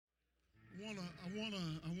I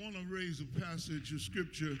want to raise a passage of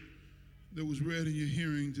scripture that was read in your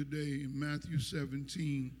hearing today in Matthew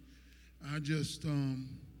 17. I just want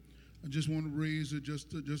to raise it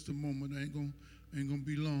just a moment. I ain't gonna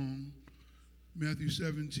be long. Matthew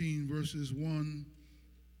 17 verses 1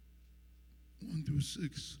 through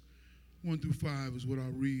 6, 1 through 5 is what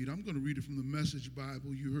I'll read. I'm going to read it from the Message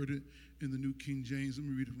Bible. You heard it in the New King James. Let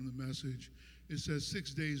me read it from the Message. It says,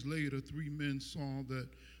 6 days later, 3 men saw that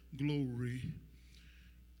glory.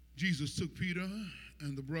 Jesus took Peter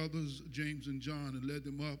and the brothers James and John and led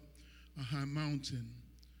them up a high mountain.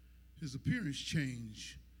 His appearance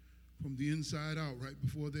changed from the inside out right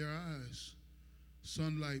before their eyes.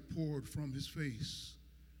 Sunlight poured from his face.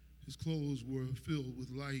 His clothes were filled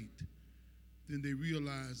with light. Then they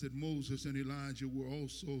realized that Moses and Elijah were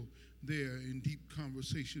also there in deep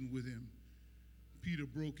conversation with him. Peter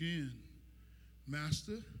broke in.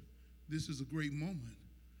 Master, this is a great moment.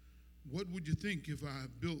 What would you think if I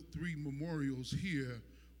built 3 memorials here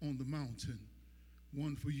on the mountain?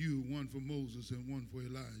 One for you, one for Moses, and one for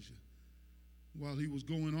Elijah. While he was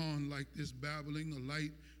going on like this, babbling, a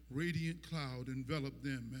light, radiant cloud enveloped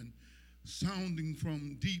them, and sounding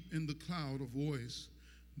from deep in the cloud a voice,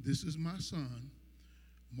 "This is my son,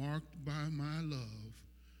 marked by my love,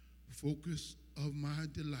 focus of my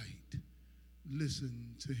delight.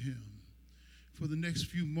 Listen to him." For the next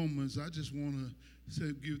few moments, I just want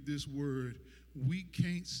to give this word. We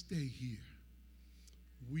can't stay here.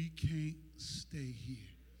 We can't stay here.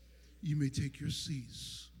 You may take your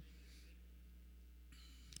seats.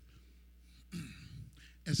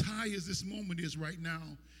 As high as this moment is right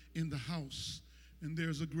now in the house, and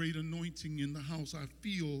there's a great anointing in the house, I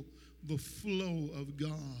feel the flow of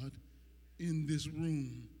God in this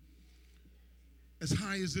room. As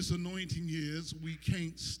high as this anointing is, we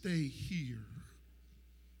can't stay here.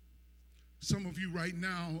 Some of you right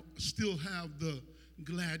now still have the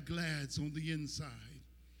glads on the inside.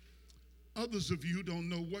 Others of you don't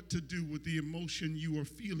know what to do with the emotion you are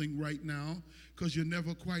feeling right now because you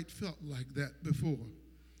never quite felt like that before.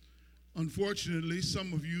 Unfortunately,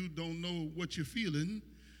 some of you don't know what you're feeling,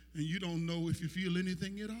 and you don't know if you feel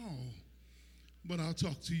anything at all. But I'll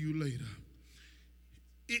talk to you later.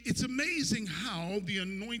 It's amazing how the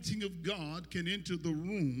anointing of God can enter the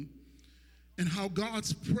room and how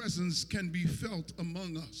God's presence can be felt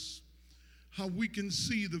among us. How we can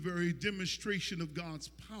see the very demonstration of God's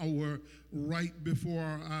power right before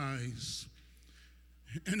our eyes.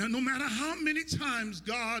 And no matter how many times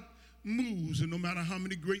God moves, and no matter how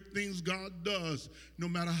many great things God does, no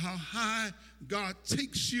matter how high God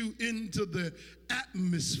takes you into the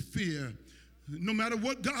atmosphere, no matter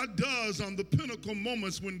what God does on the pinnacle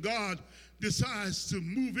moments when God decides to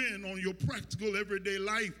move in on your practical everyday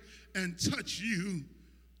life and touch you,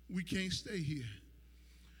 we can't stay here.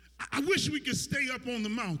 I wish we could stay up on the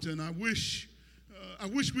mountain. I wish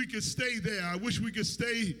we could stay there. I wish we could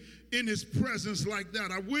stay in his presence like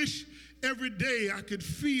that. I wish every day I could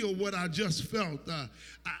feel what I just felt.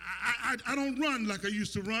 I don't run like I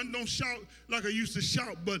used to run, don't shout like I used to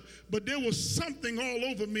shout, but there was something all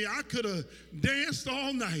over me. I could have danced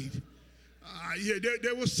all night.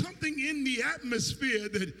 There was something in the atmosphere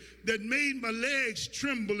that made my legs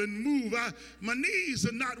tremble and move. My knees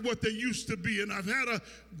are not what they used to be, and I've had a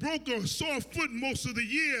broken or sore foot most of the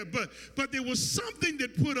year, but there was something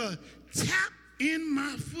that put a tap in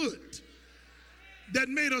my foot that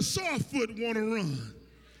made a sore foot want to run.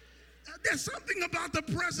 There's something about the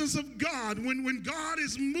presence of God when God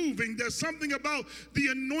is moving. There's something about the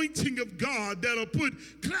anointing of God that'll put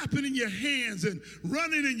clapping in your hands and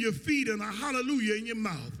running in your feet and a hallelujah in your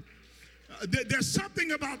mouth. There's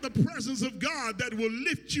something about the presence of God that will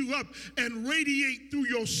lift you up and radiate through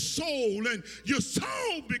your soul, and your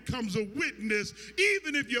soul becomes a witness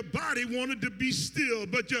even if your body wanted to be still,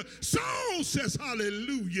 but your soul says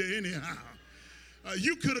hallelujah anyhow.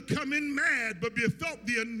 You could have come in mad, but you felt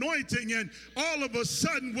the anointing, and all of a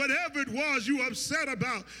sudden, whatever it was you were upset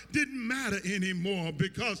about didn't matter anymore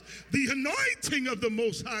because the anointing of the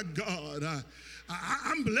Most High God.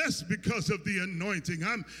 I'm blessed because of the anointing.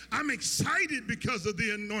 I'm excited because of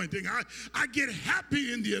the anointing. I get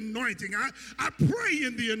happy in the anointing. I pray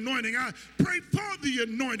in the anointing. I pray for the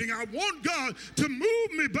anointing. I want God to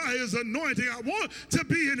move me by his anointing. I want to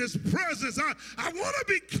be in his presence. I want to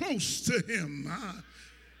be close to him.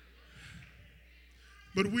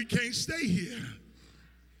 But we can't stay here.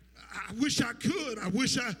 I wish I could. I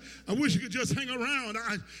wish I could just hang around.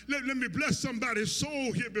 Let me bless somebody's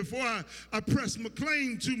soul here before I press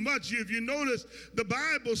McLean too much. If you notice, the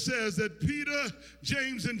Bible says that Peter,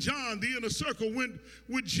 James, and John, the inner circle, went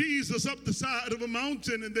with Jesus up the side of a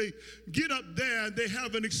mountain, and they get up there and they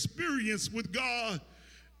have an experience with God.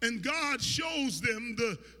 And God shows them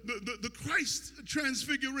the Christ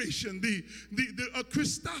transfiguration, the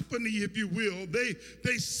Christophany, if you will.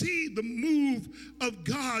 They see the move of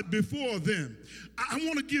God before them. I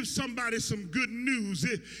want to give somebody some good news.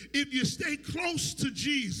 If you stay close to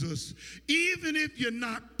Jesus, even if you're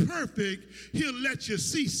not perfect, he'll let you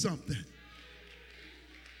see something.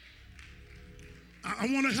 I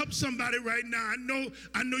want to help somebody right now.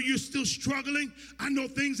 I know you're still struggling. I know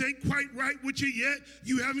things ain't quite right with you yet.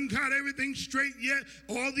 You haven't got everything straight yet.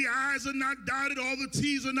 All the I's are not dotted. All the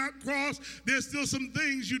T's are not crossed. There's still some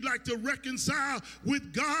things you'd like to reconcile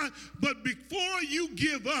with God. But before you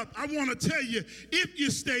give up, I want to tell you, if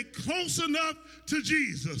you stay close enough to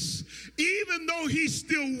Jesus, even though he's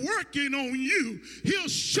still working on you, he'll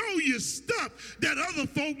show you stuff that other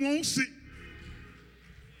folk won't see.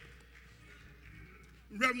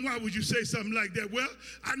 Reverend, why would you say something like that? Well,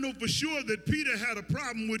 I know for sure that Peter had a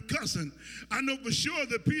problem with cussing. I know for sure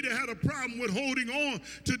that Peter had a problem with holding on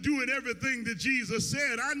to doing everything that Jesus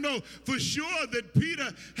said. I know for sure that Peter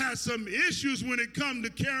has some issues when it comes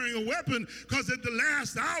to carrying a weapon, because at the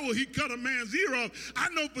last hour he cut a man's ear off. I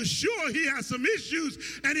know for sure he has some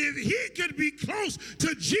issues, and if he could be close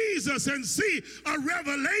to Jesus and see a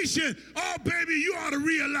revelation, oh baby, you ought to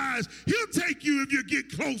realize he'll take you if you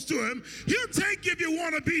get close to him. He'll take you if you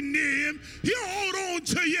want to be near him. He'll hold on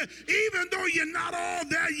to you even though you're not all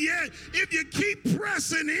there yet. If you keep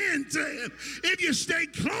pressing into him, if you stay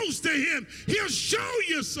close to him, he'll show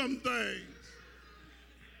you some things.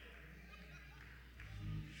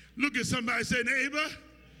 Look at somebody and say, neighbor,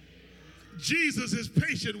 Jesus is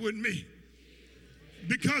patient with me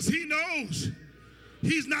because he knows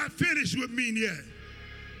he's not finished with me yet.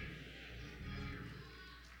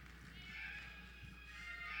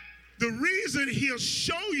 The reason he'll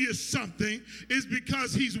show you something is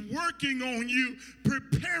because he's working on you,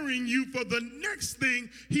 preparing you for the next thing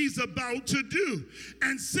he's about to do.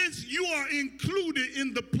 And since you are included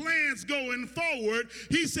in the plans going forward,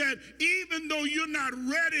 he said, even though you're not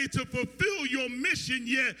ready to fulfill your mission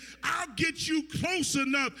yet, I'll get you close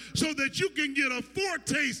enough so that you can get a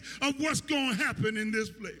foretaste of what's going to happen in this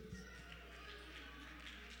place.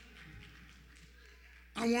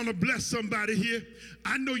 I want to bless somebody here.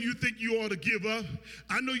 I know you think you ought to give up.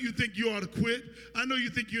 I know you think you ought to quit. I know you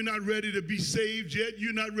think you're not ready to be saved yet.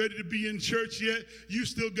 You're not ready to be in church yet. You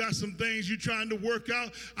still got some things you're trying to work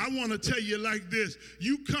out. I want to tell you like this.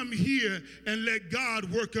 You come here and let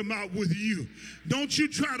God work them out with you. Don't you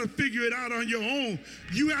try to figure it out on your own.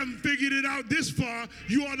 You haven't figured it out this far.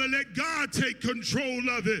 You ought to let God take control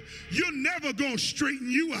of it. You're never going to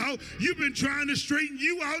straighten you out. You've been trying to straighten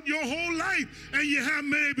you out your whole life, and you haven't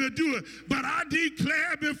been able to do it. But I declare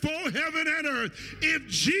before heaven and earth, if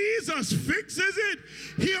Jesus fixes it,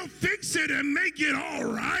 he'll fix it and make it all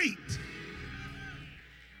right.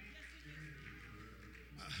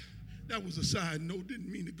 That was a side note.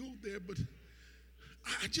 Didn't mean to go there, but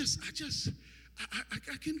I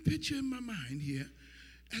can picture in my mind here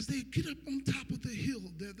as they get up on top of the hill.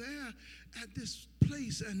 They're there at this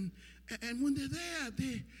place, and when they're there,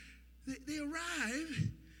 they arrive.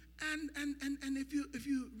 And if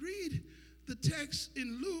you read the text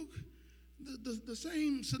in Luke, the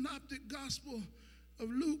same synoptic gospel of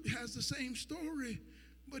Luke has the same story,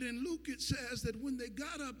 but in Luke it says that when they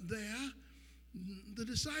got up there, the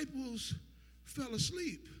disciples fell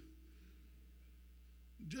asleep,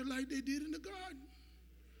 just like they did in the garden,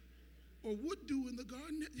 or would do in the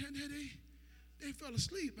garden. They fell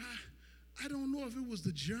asleep. I don't know if it was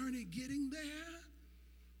the journey getting there.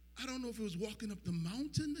 I don't know if it was walking up the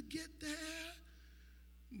mountain to get there,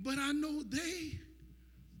 but I know they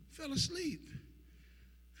fell asleep.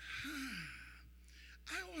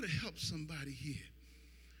 I ought to help somebody here.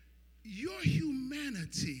 Your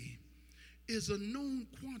humanity is a known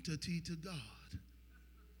quantity to God.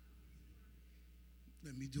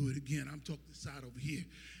 Let me do it again. I'm talking this side over here.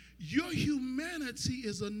 Your humanity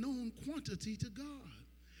is a known quantity to God.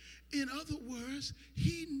 In other words,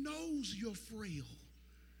 he knows you're frail,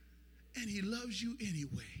 and he loves you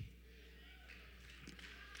anyway.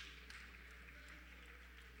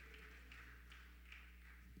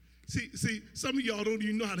 See, some of y'all don't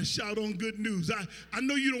even know how to shout on good news. I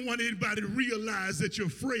know you don't want anybody to realize that you're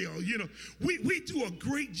frail. You know, we do a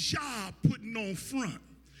great job putting on front.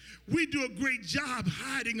 We do a great job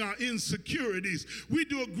hiding our insecurities. We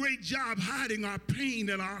do a great job hiding our pain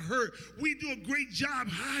and our hurt. We do a great job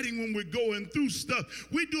hiding when we're going through stuff.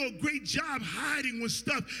 We do a great job hiding when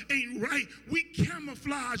stuff ain't right. We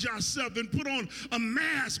camouflage ourselves and put on a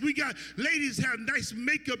mask. We got ladies have nice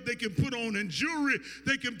makeup they can put on and jewelry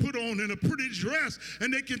they can put on and a pretty dress,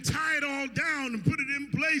 and they can tie it all down and put it in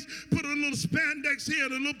place, put a little spandex here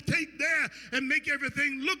and a little tape there and make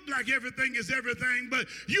everything look like everything is everything. But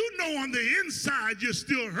you know on the inside you're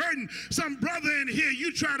still hurting. Some brother in here,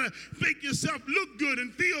 you try to make yourself look good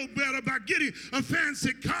and feel better by getting a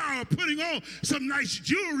fancy car or putting on some nice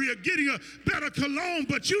jewelry or getting a better cologne,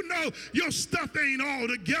 but you know your stuff ain't all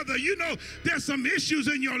together. You know there's some issues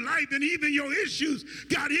in your life, and even your issues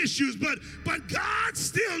got issues, but God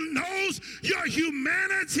still knows your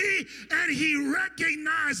humanity, and he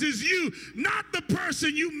recognizes you, not the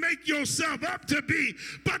person you make yourself up to be,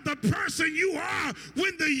 but the person you are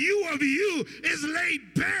when the you of you is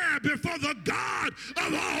laid bare before the God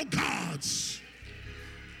of all gods.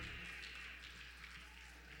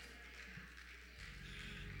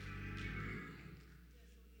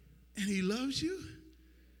 And he loves you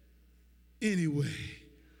anyway.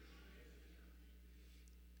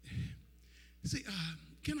 See,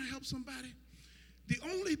 can I help somebody? The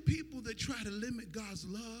only people that try to limit God's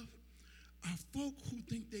love are folk who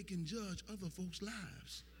think they can judge other folks'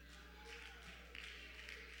 lives.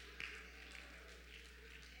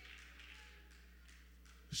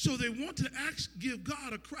 So they want to give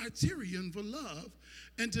God a criterion for love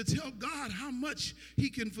and to tell God how much he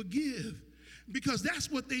can forgive, because that's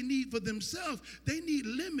what they need for themselves. They need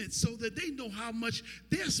limits so that they know how much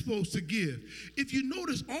they're supposed to give. If you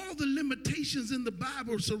notice, all the limitations in the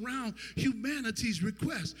Bible surround humanity's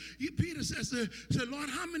request. Peter says, Lord,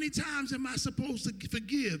 how many times am I supposed to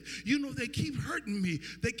forgive? You know, they keep hurting me.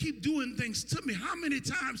 They keep doing things to me. How many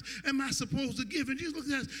times am I supposed to give? And Jesus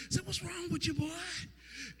looked at us and said, what's wrong with you, boy?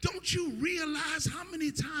 Don't you realize how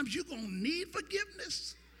many times you're going to need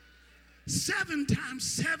forgiveness? 7 times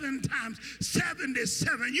 7 times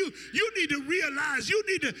 77. You need to realize you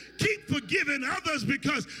need to keep forgiving others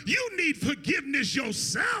because you need forgiveness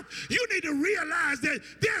yourself. You need to realize that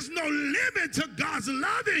there's no limit to God's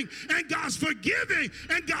loving and God's forgiving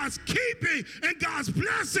and God's keeping and God's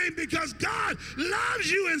blessing, because God loves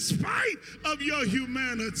you in spite of your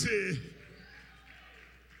humanity.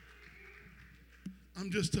 I'm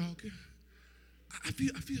just talking. I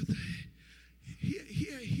feel that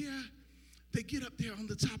here. They get up there on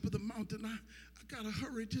the top of the mountain. I got to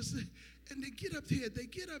hurry and they get up there, they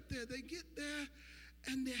get there,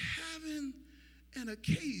 and they're having an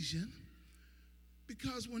occasion,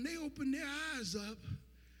 because when they open their eyes up,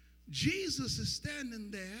 Jesus is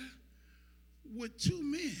standing there with 2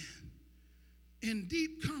 men in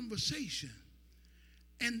deep conversation,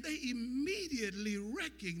 and they immediately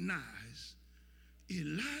recognize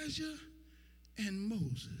Elijah and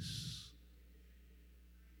Moses.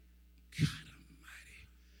 God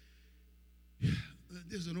Almighty.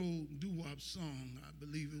 There's an old doo-wop song, I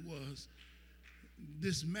believe it was,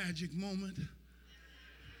 This Magic Moment.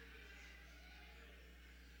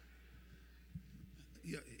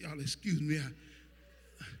 Y'all excuse me.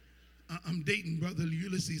 I'm dating Brother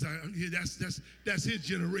Ulysses. That's his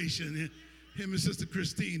generation. Him and Sister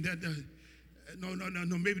Christine.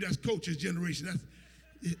 No. Maybe that's Coach's generation.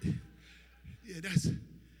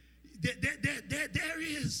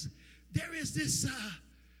 There is this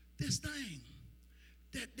thing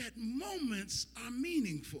that moments are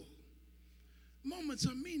meaningful. Moments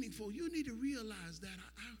are meaningful. You need to realize that.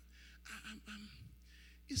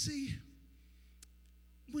 You see,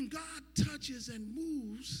 when God touches and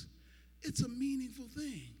moves, it's a meaningful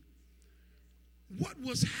thing. What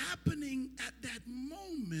was happening at that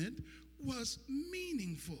moment was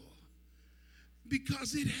meaningful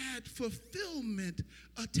because it had fulfillment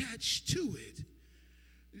attached to it.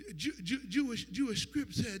 Jewish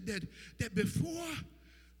script said that before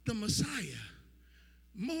the Messiah,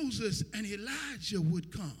 Moses and Elijah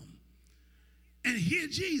would come. And here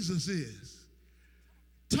Jesus is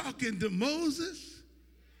talking to Moses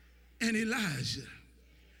and Elijah.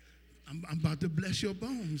 I'm about to bless your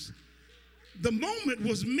bones. The moment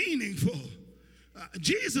was meaningful.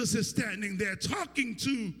 Jesus is standing there talking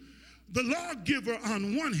to the lawgiver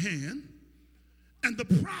on one hand and the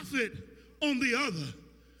prophet on the other.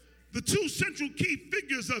 The two central key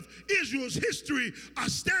figures of Israel's history are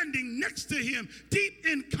standing next to him, deep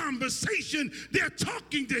in conversation. They're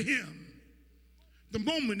talking to him. The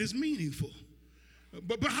moment is meaningful.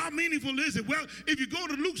 But how meaningful is it? Well, if you go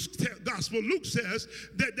to Luke's gospel, Luke says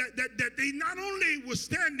that they not only were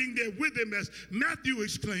standing there with him, as Matthew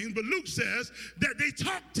exclaimed, but Luke says that they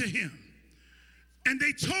talked to him. And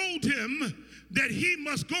they told him that he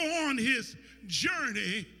must go on his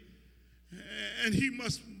journey and he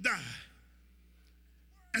must die.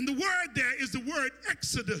 And the word there is the word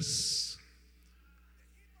Exodus.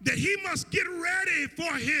 That he must get ready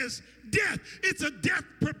for his death. It's a death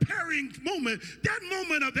preparing moment. That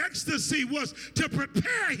moment of ecstasy was to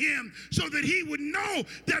prepare him so that he would know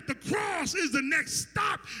that the cross is the next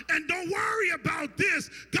stop. And don't worry about this.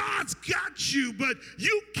 God's got you, but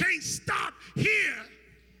you can't stop here.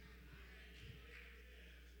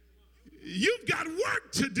 You've got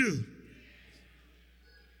work to do.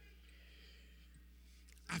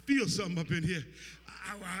 I feel something up in here.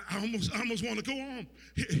 I almost want to go on.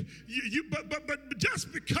 But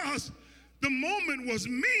just because the moment was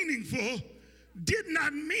meaningful did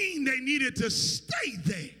not mean they needed to stay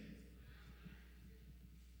there.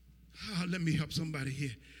 Let me help somebody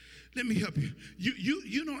here. Let me help you.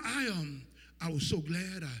 You know, I was so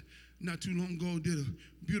glad not too long ago did a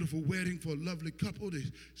beautiful wedding for a lovely couple. They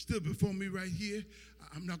stood before me right here.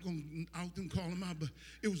 I'm not going to out and call them out, but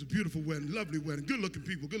it was a beautiful wedding, lovely wedding. Good-looking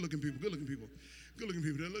people. They look real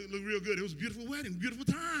good. It was a beautiful wedding, beautiful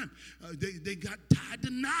time. They got tied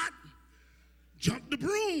the knot, jumped the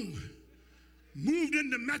broom, moved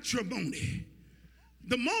into matrimony.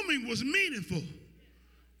 The moment was meaningful.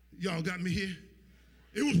 Y'all got me here?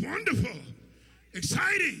 It was wonderful,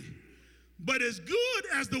 exciting. But as good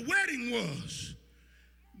as the wedding was,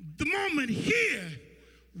 the moment here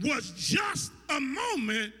was just a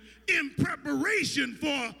moment in preparation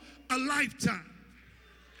for a lifetime.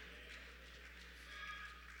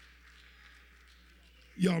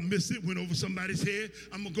 Y'all missed it, went over somebody's head.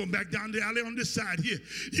 I'm going to go back down the alley on this side here.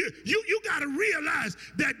 You got to realize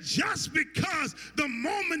that just because the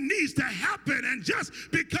moment needs to happen and just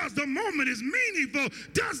because the moment is meaningful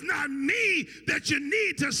does not mean that you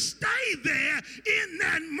need to stay there in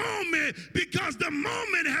that moment, because the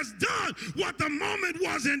moment has done what the moment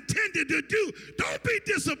was intended to do. Don't be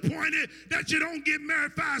disappointed that you don't get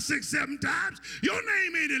married 5, 6, 7 times. Your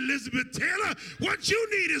name ain't Elizabeth Taylor. What you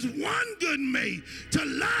need is one good mate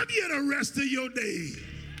to love you the rest of your days.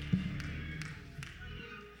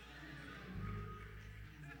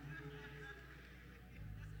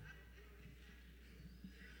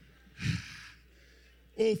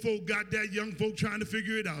 Old folk got that, young folk trying to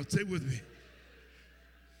figure it out. Stay with me.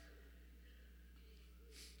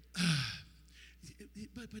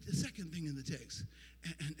 But the second thing in the text,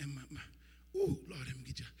 and oh, Lord, let me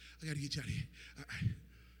get you. I got to get you out of here.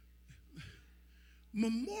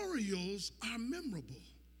 Memorials are memorable.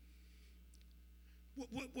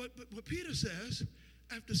 What Peter says,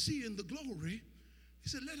 after seeing the glory, he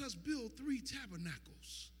said, let us build 3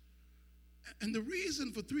 tabernacles. And the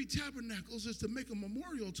reason for 3 tabernacles is to make a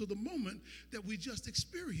memorial to the moment that we just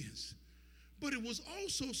experienced. But it was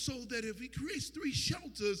also so that if he creates 3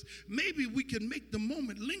 shelters, maybe we can make the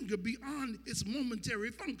moment linger beyond its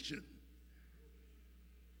momentary function.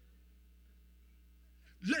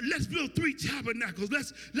 Let's build 3 tabernacles.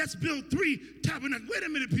 Let's build 3 tabernacles. Wait a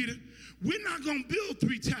minute, Peter. We're not going to build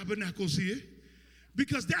 3 tabernacles here,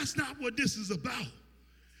 because that's not what this is about.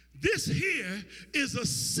 This here is a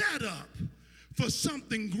setup for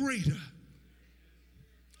something greater.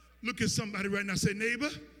 Look at somebody right now. Say,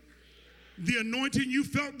 neighbor, the anointing you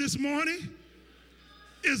felt this morning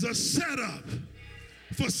is a setup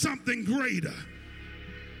for something greater.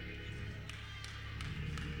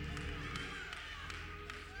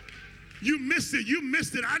 You missed it. You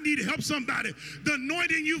missed it. I need to help somebody. The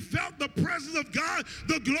anointing you felt, the presence of God,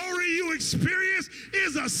 the glory you experienced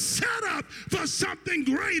is a setup for something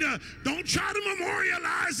greater. Don't try to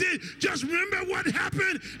memorialize it. Just remember what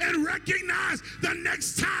happened and recognize the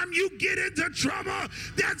next time you get into trouble,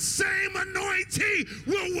 that same anointing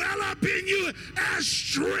will well up in you as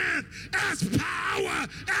strength, as power,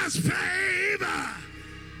 as favor.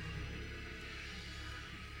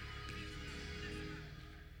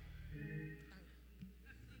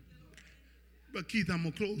 But Keith, I'm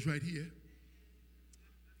going to close right here.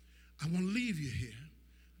 I want to leave you here,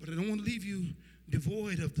 but I don't want to leave you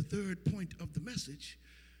devoid of the third point of the message,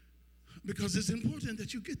 because it's important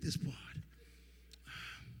that you get this part.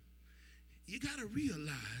 You got to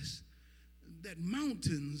realize that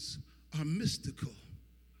mountains are mystical.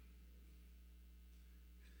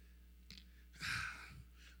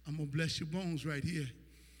 I'm going to bless your bones right here.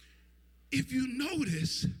 If you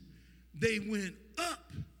notice, they went up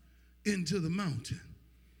into the mountain.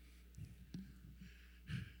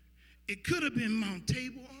 It could have been Mount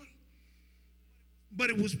Tabor, but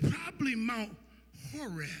it was probably Mount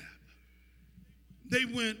Horeb. They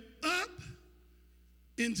went up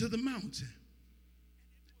into the mountain.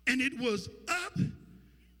 And it was up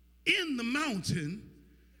in the mountain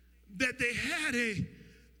that they had a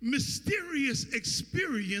mysterious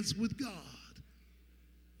experience with God.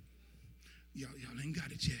 Y'all ain't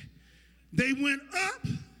got it yet. They went up,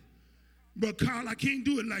 but Carl, I can't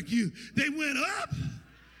do it like you. They went up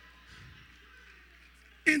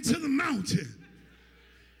into the mountain.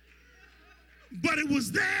 But it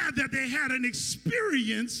was there that they had an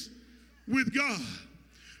experience with God.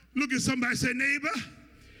 Look at somebody, say, neighbor,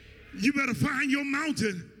 you better find your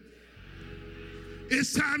mountain.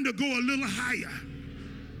 It's time to go a little higher.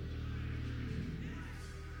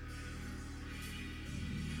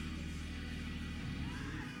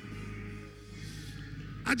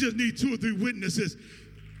 I just need 2 or 3 witnesses.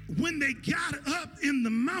 When they got up in the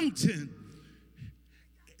mountain,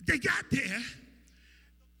 they got there,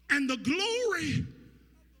 and the glory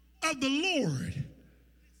of the Lord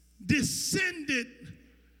descended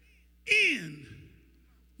in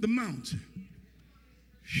the mountain.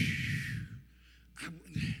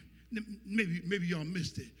 Maybe y'all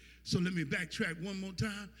missed it. So let me backtrack one more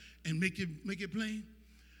time and make it plain.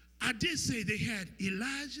 I did say they had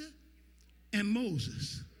Elijah and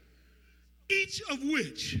Moses, each of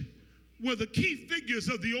which were the key figures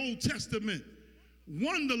of the Old Testament,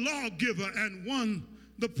 one the lawgiver and one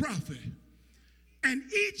the prophet, and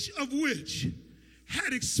each of which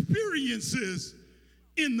had experiences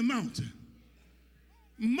in the mountain.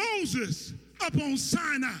 Moses up on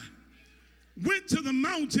Sinai went to the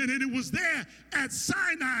mountain, and it was there at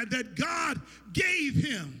Sinai that God gave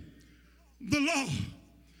him the law.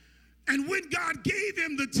 And when God gave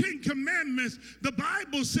him the 10 commandments, the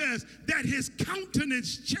Bible says that his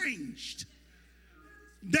countenance changed,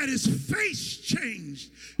 that his face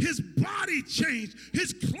changed, his body changed,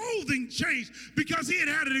 his clothing changed, because he had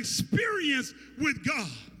had an experience with God.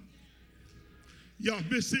 Y'all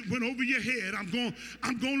missed it, went over your head. I'm going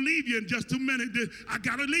to leave you in just a minute. I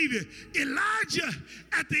got to leave you. Elijah,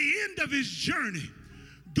 at the end of his journey,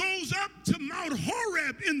 goes up to Mount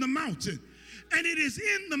Horeb in the mountain. And it is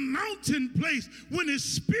in the mountain place, when his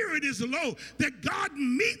spirit is low, that God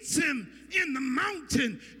meets him in the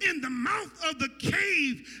mountain, in the mouth of the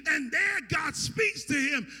cave. And there God speaks to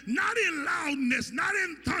him, not in loudness, not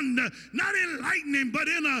in thunder, not in lightning, but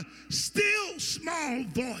in a still small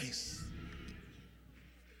voice.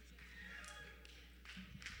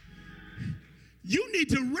 You need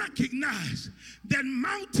to recognize that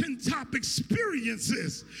mountaintop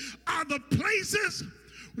experiences are the places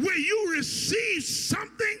where you receive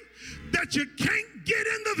something that you can't get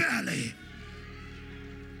in the valley.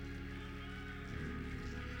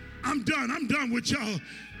 I'm done with y'all.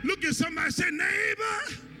 Look at somebody and say,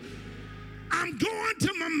 neighbor, I'm going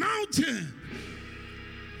to my mountain.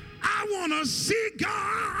 I want to see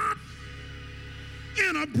God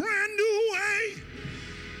in a brand new way.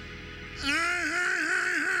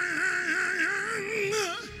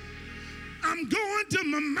 I'm going to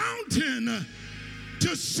my mountain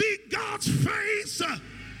to seek God's face.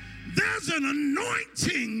 There's an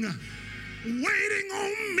anointing waiting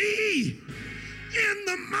on me in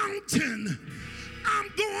the mountain. I'm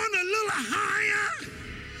going a little higher.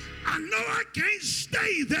 I know I can't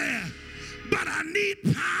stay there, but I need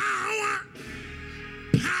power,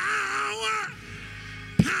 power,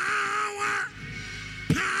 power,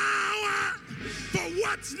 power. For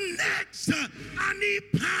what's next, I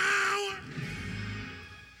need power.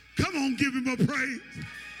 Come on, give him a praise.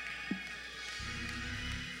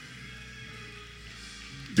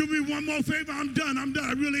 Do me one more favor. I'm done.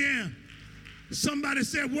 I really am. Somebody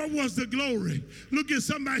said, what was the glory? Look at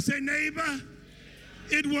somebody, say, neighbor,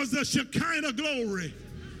 it was the Shekinah glory.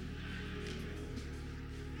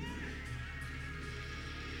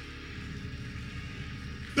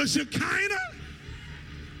 The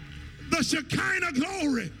Shekinah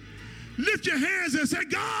glory. Lift your hands and say,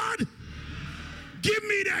 God, give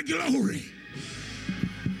me that glory.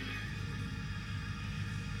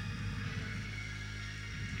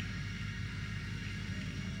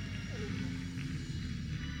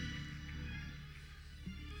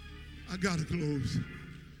 I gotta close.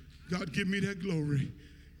 God, give me that glory.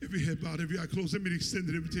 Every head bowed, every eye closed. Let me extend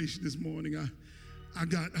an invitation this morning. I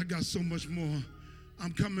got so much more.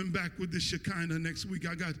 I'm coming back with this Shekinah next week.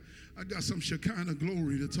 I got some Shekinah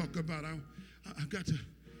glory to talk about. I got to,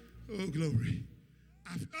 oh, glory.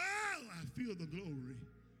 I feel the glory.